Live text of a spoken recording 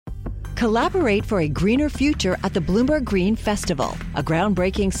Collaborate for a greener future at the Bloomberg Green Festival, a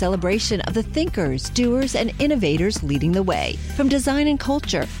groundbreaking celebration of the thinkers, doers, and innovators leading the way. From design and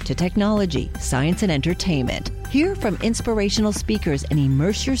culture to technology, science, and entertainment. Hear from inspirational speakers and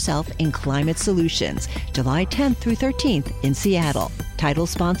immerse yourself in climate solutions. July 10th through 13th in Seattle. Title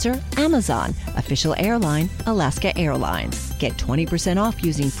sponsor, Amazon. Official airline, Alaska Airlines. Get 20% off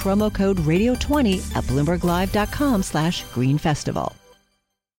using promo code Radio20 at BloombergLive.com/Green Festival.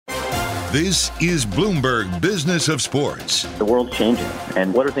 This is Bloomberg Business of Sports. The world's changing,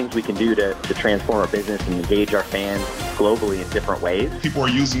 and what are things we can do to transform our business and engage our fans globally in different ways? People are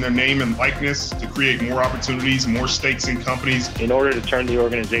using their name and likeness to create more opportunities, more stakes in companies. In order to turn the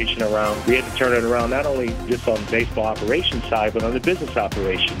organization around, we had to turn it around not only just on the baseball operations side, but on the business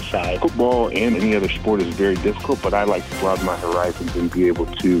operations side. Football and any other sport is very difficult, but I like to broaden my horizons and be able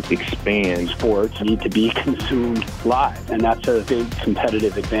to expand. Sports need to be consumed live, and that's a big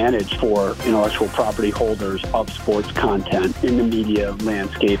competitive advantage for intellectual property holders of sports content in the media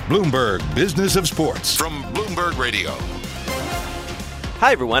landscape. Bloomberg Business of Sports from Bloomberg Radio.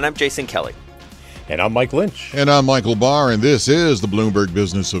 Hi, everyone. I'm Jason Kelly. And I'm Mike Lynch. And I'm Michael Barr, and this is the Bloomberg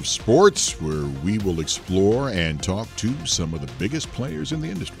Business of Sports, where we will explore and talk to some of the biggest players in the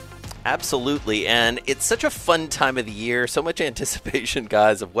industry. Absolutely, and it's such a fun time of the year, so much anticipation,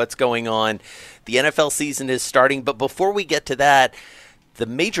 guys, of what's going on. The NFL season is starting, but before we get to that, the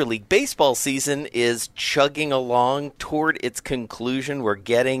Major League Baseball season is chugging along toward its conclusion. We're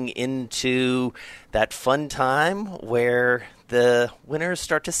getting into that fun time where the winners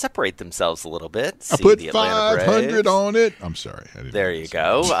start to separate themselves a little bit. I put 500 on it. I'm sorry. There you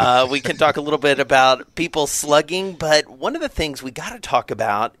go. We can talk a little bit about people slugging, but one of the things we got to talk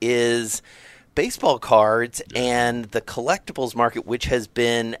about is baseball cards and the collectibles market, which has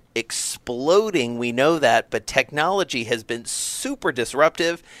been exploding. We know that, but technology has been super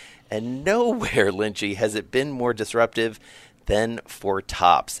disruptive, and nowhere, Lynchy, has it been more disruptive than for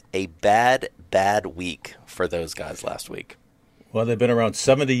Topps. A bad week for those guys last week. Well, they've been around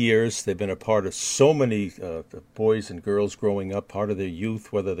 70 years. They've been a part of so many boys and girls growing up, part of their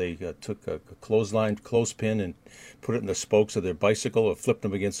youth, whether they took a clothespin and put it in the spokes of their bicycle or flipped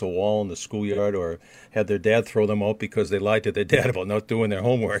them against a wall in the schoolyard or had their dad throw them out because they lied to their dad about not doing their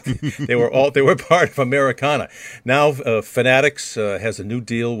homework. They were part of Americana. Now Fanatics has a new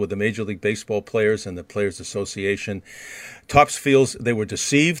deal with the Major League Baseball players and the Players Association. Topps feels they were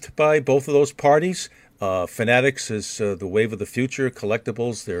deceived by both of those parties. Fanatics is the wave of the future.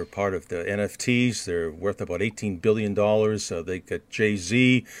 Collectibles, they're part of the NFTs. They're worth about $18 billion. They got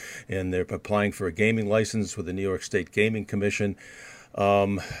Jay-Z, and they're applying for a gaming license with the New York State Gaming Commission.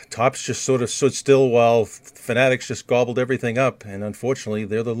 Topps just sort of stood still while Fanatics just gobbled everything up, and unfortunately,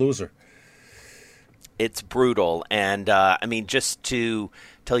 they're the loser. It's brutal, and just to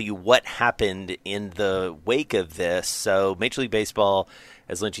tell you what happened in the wake of this. So Major League Baseball,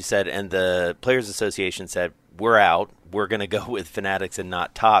 as Lynchy said, and the Players Association said, we're out. We're going to go with Fanatics and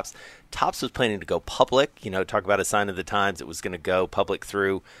not Topps. Topps was planning to go public. Talk about a sign of the times. It was going to go public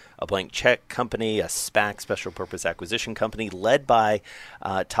through a blank check company, a SPAC, special purpose acquisition company, led by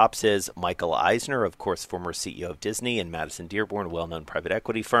Topps' Michael Eisner, of course, former CEO of Disney, and Madison Dearborn, a well-known private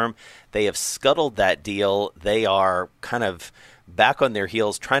equity firm. They have scuttled that deal. They are kind of back on their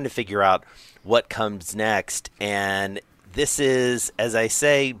heels trying to figure out what comes next. And this is, as I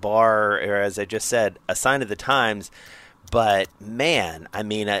say, Barr, or as I just said, a sign of the times. But, man, a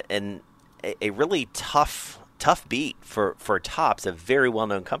really tough beat for Topps, a very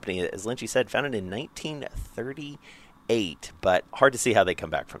well-known company, as Lynchy said, founded in 1938. But hard to see how they come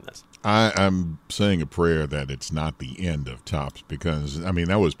back from this. I'm saying a prayer that it's not the end of Topps because,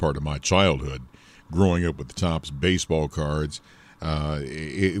 that was part of my childhood, growing up with the Topps baseball cards.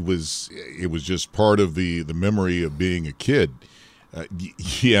 It was just part of the memory of being a kid.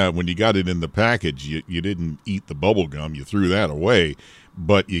 When you got it in the package, you didn't eat the bubble gum, you threw that away,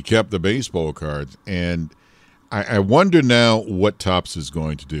 but you kept the baseball cards. And I wonder now what Topps is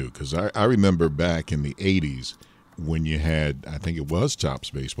going to do, because I remember back in the 80s when you had, I think it was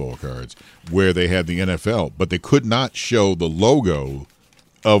Topps baseball cards, where they had the NFL, but they could not show the logo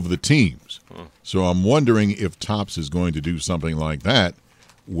of the teams. So I'm wondering if Topps is going to do something like that,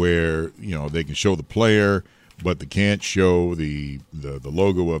 where they can show the player, but they can't show the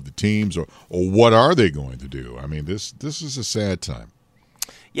logo of the teams, or what are they going to do? This is a sad time.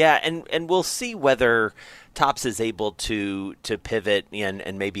 Yeah, and we'll see whether Topps is able to pivot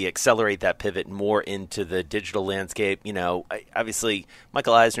and maybe accelerate that pivot more into the digital landscape. Obviously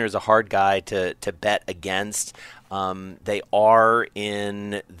Michael Eisner is a hard guy to bet against. They are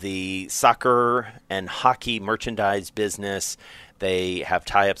in the soccer and hockey merchandise business. They have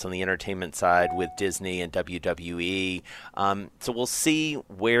tie-ups on the entertainment side with Disney and WWE. So we'll see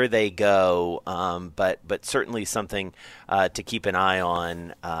where they go, but certainly something to keep an eye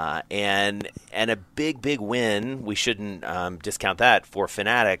on. And a big win, we shouldn't discount that, for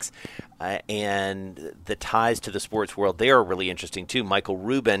Fanatics. And the ties to the sports world there are really interesting, too. Michael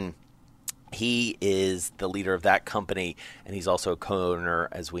Rubin, he is the leader of that company, and he's also a co-owner,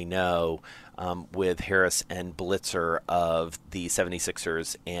 as we know, with Harris and Blitzer of the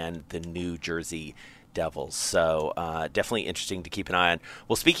 76ers and the New Jersey Devils. So definitely interesting to keep an eye on.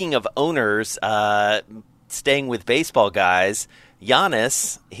 Well, speaking of owners, staying with baseball guys,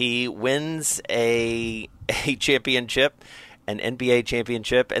 Giannis, he wins a championship, an NBA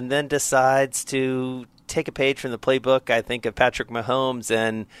championship, and then decides to take a page from the playbook, I think, of Patrick Mahomes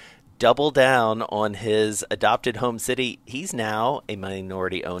and double down on his adopted home city. He's now a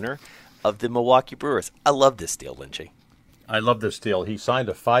minority owner of the Milwaukee Brewers. I love this deal, Lynchy. I love this deal. He signed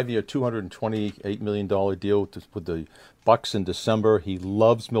a 5-year, $228 million deal with the Bucks in December. He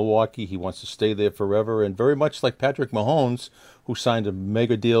loves Milwaukee. He wants to stay there forever. And very much like Patrick Mahomes, who signed a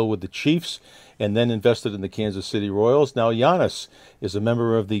mega deal with the Chiefs and then invested in the Kansas City Royals, now Giannis is a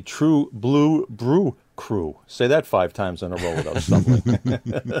member of the True Blue Brew crew. Say that 5 times in a row without stumbling.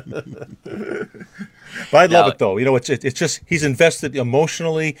 But I love it, though. You know, it's just he's invested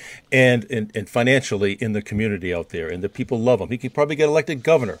emotionally and financially in the community out there, and the people love him. He could probably get elected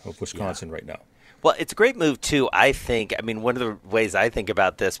governor of Wisconsin right now. Well, it's a great move, too, I think. I mean, one of the ways I think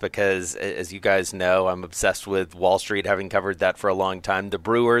about this, because, as you guys know, I'm obsessed with Wall Street, having covered that for a long time. The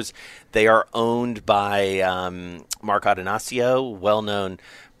Brewers, they are owned by Mark Adonasio, well-known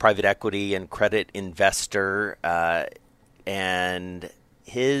private equity and credit investor, and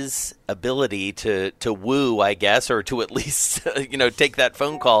his ability to woo, I guess, or to at least take that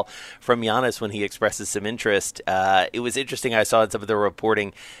phone call from Giannis when he expresses some interest. It was interesting. I saw in some of the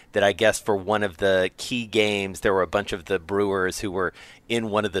reporting that I guess for one of the key games, there were a bunch of the Brewers who were in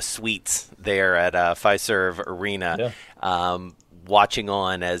one of the suites there at Fiserv Arena. Yeah. Watching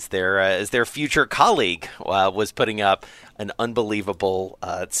on as their future colleague was putting up an unbelievable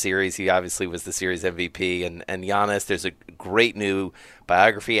series. He obviously was the series MVP. And Giannis, there's a great new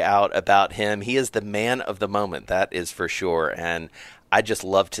biography out about him. He is the man of the moment, that is for sure. And I just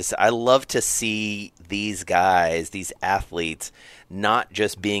love to see these guys, these athletes, not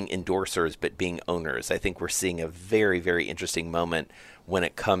just being endorsers, but being owners. I think we're seeing a very, very interesting moment when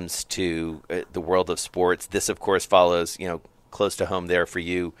it comes to the world of sports. This, of course, follows, close to home there for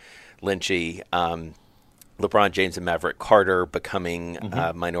you, Lynchy, LeBron James and Maverick Carter becoming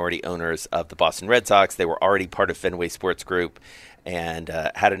minority owners of the Boston Red Sox. They were already part of Fenway Sports Group and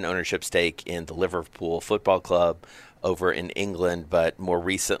had an ownership stake in the Liverpool Football Club over in England. But more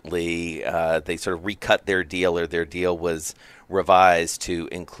recently, they sort of recut their deal, or their deal was revised to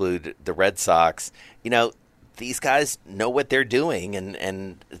include the Red Sox. These guys know what they're doing,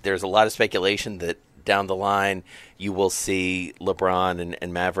 and there's a lot of speculation that down the line you will see LeBron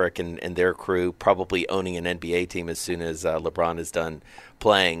and Maverick and their crew probably owning an NBA team as soon as LeBron is done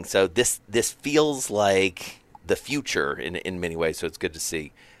playing. So this feels like the future in many ways. So it's good to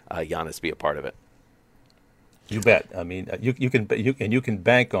see Giannis be a part of it. You bet. I mean, you can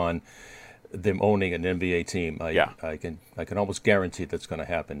bank on them owning an NBA team. I can almost guarantee that's going to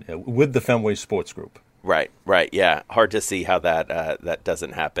happen with the Fenway Sports Group. Right, yeah. Hard to see how that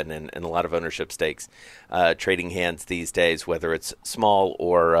doesn't happen, and a lot of ownership stakes trading hands these days, whether it's small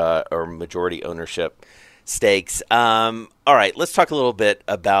or majority ownership stakes. All right, let's talk a little bit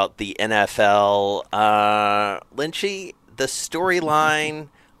about the NFL. Lynchy, the storyline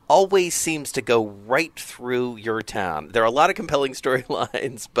always seems to go right through your town. There are a lot of compelling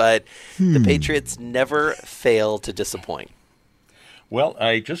storylines, but the Patriots never fail to disappoint. Well,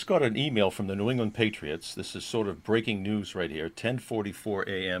 I just got an email from the New England Patriots. This is sort of breaking news right here. 10:44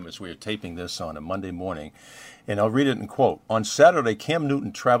 a.m. as we are taping this on a Monday morning. And I'll read it in quote. On Saturday, Cam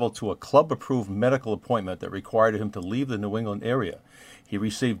Newton traveled to a club-approved medical appointment that required him to leave the New England area. He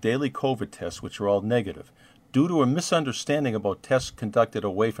received daily COVID tests, which are all negative. Due to a misunderstanding about tests conducted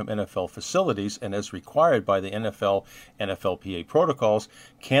away from NFL facilities and as required by the NFL NFLPA protocols,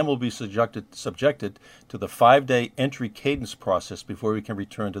 Cam will be subjected to the 5-day entry cadence process before he can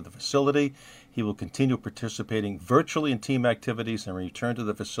return to the facility. He will continue participating virtually in team activities and return to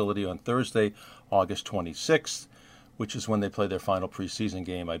the facility on Thursday, August 26th, which is when they play their final preseason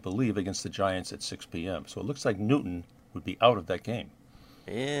game, I believe, against the Giants at 6 p.m. So it looks like Newton would be out of that game.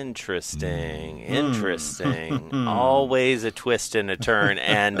 Interesting. Always a twist and a turn.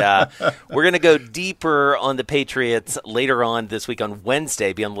 And we're going to go deeper on the Patriots later on this week on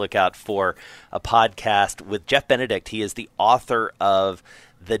Wednesday. Be on the lookout for a podcast with Jeff Benedict. He is the author of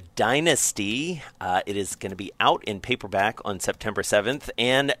The Dynasty. It is going to be out in paperback on September 7th.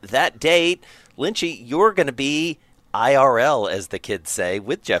 And that date, Lynchy, you're going to be IRL, as the kids say,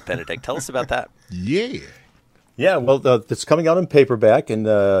 with Jeff Benedict. Tell us about that. Yeah, well, it's coming out in paperback,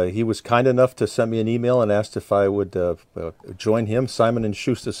 and he was kind enough to send me an email and asked if I would join him. Simon &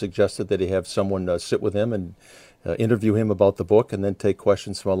 Schuster suggested that he have someone sit with him and interview him about the book and then take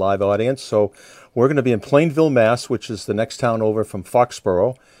questions from a live audience. So we're going to be in Plainville, Mass., which is the next town over from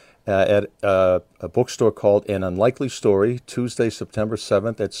Foxborough, at a bookstore called An Unlikely Story, Tuesday, September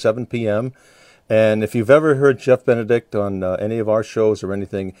 7th at 7 p.m., and if you've ever heard Jeff Benedict on any of our shows or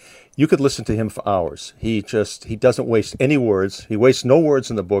anything, you could listen to him for hours. He doesn't waste any words. He wastes no words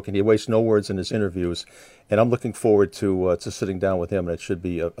in the book, and he wastes no words in his interviews. And I'm looking forward to sitting down with him, and it should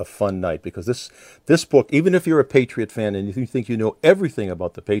be a fun night, because this book, even if you're a Patriot fan and you think you know everything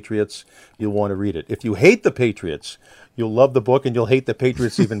about the Patriots, you'll want to read it. If you hate the Patriots, you'll love the book, and you'll hate the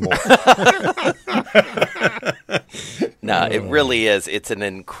Patriots even more. No, it really is. It's an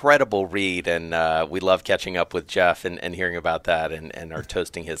incredible read, and we love catching up with Jeff and hearing about that and are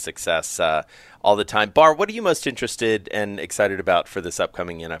toasting his success all the time. Bar, what are you most interested and excited about for this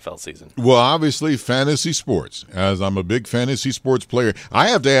upcoming NFL season? Well, obviously, fantasy sports, as I'm a big fantasy sports player. I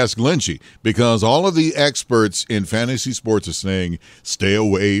have to ask Lynchy, because all of the experts in fantasy sports are saying, stay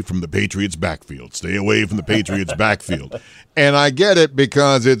away from the Patriots' backfield. Stay away from the Patriots' backfield. And I get it,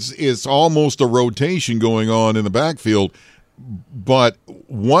 because it's almost a rotation going on in the backfield. But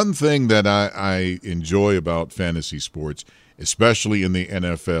one thing that I enjoy about fantasy sports, especially in the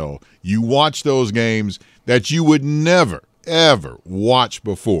NFL, you watch those games that you would never, ever watch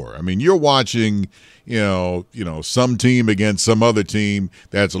before. I mean, you're watching, some team against some other team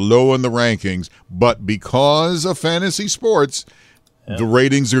that's low in the rankings, but because of fantasy sports, the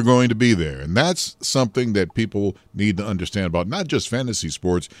ratings are going to be there. And that's something that people need to understand about not just fantasy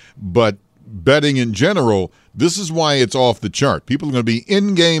sports, but betting in general. This is why it's off the chart. People are going to be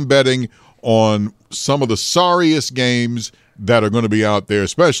in-game betting on some of the sorriest games that are going to be out there,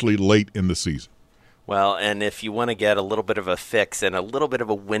 especially late in the season. Well, and if you want to get a little bit of a fix and a little bit of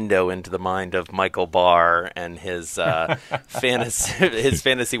a window into the mind of Michael Barr and his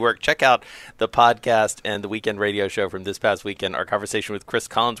fantasy work, check out the podcast and the weekend radio show from this past weekend, our conversation with Chris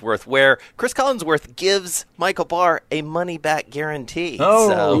Collinsworth, where Chris Collinsworth gives Michael Barr a money-back guarantee.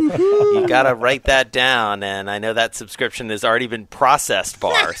 So you got to write that down, and I know that subscription has already been processed,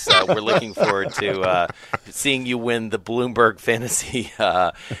 Barr, so we're looking forward to seeing you win the Bloomberg Fantasy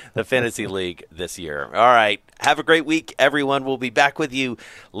League this year. All right. Have a great week, everyone. We'll be back with you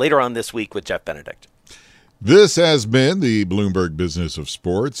later on this week with Jeff Benedict. This has been the Bloomberg Business of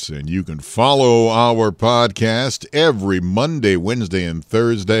Sports, and you can follow our podcast every Monday, Wednesday, and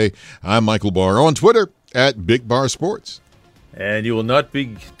Thursday. I'm Michael Barr on Twitter at Big Bar Sports. And you will not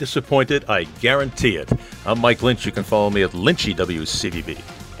be disappointed, I guarantee it. I'm Mike Lynch. You can follow me at Lynchy WCVB.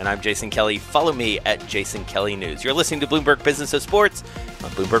 And I'm Jason Kelly. Follow me at Jason Kelly News. You're listening to Bloomberg Business of Sports on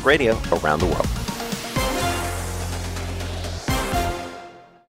Bloomberg Radio around the world.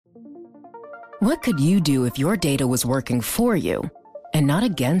 What could you do if your data was working for you and not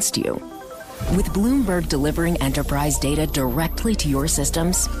against you? With Bloomberg delivering enterprise data directly to your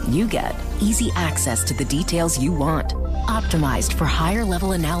systems, you get easy access to the details you want, optimized for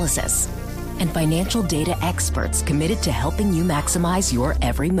higher-level analysis, and financial data experts committed to helping you maximize your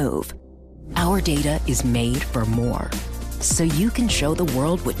every move. Our data is made for more, so you can show the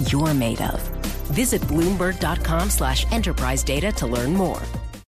world what you're made of. Visit Bloomberg.com/enterprise data to learn more.